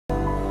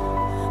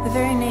The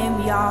very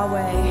name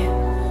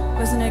Yahweh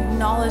was an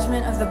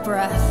acknowledgement of the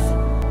breath,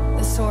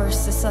 the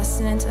source, the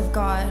sustenance of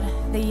God,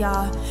 the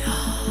Yahweh,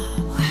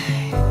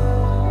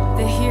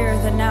 the here,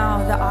 the now,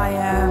 the I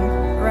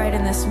am, right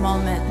in this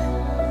moment.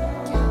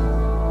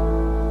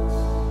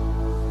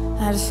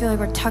 And I just feel like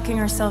we're tucking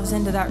ourselves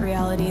into that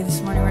reality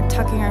this morning. We're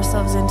tucking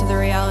ourselves into the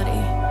reality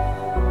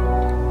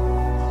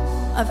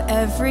of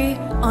every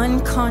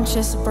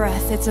unconscious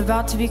breath. It's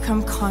about to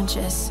become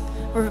conscious.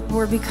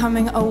 We're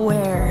becoming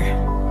aware.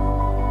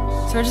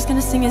 So we're just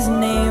gonna sing his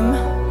name.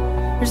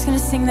 We're just gonna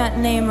sing that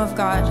name of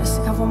God just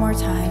a couple more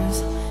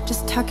times.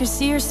 Just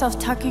see yourself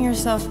tucking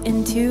yourself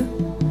into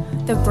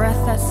the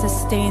breath that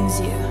sustains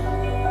you.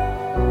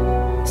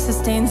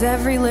 Sustains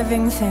every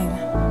living thing.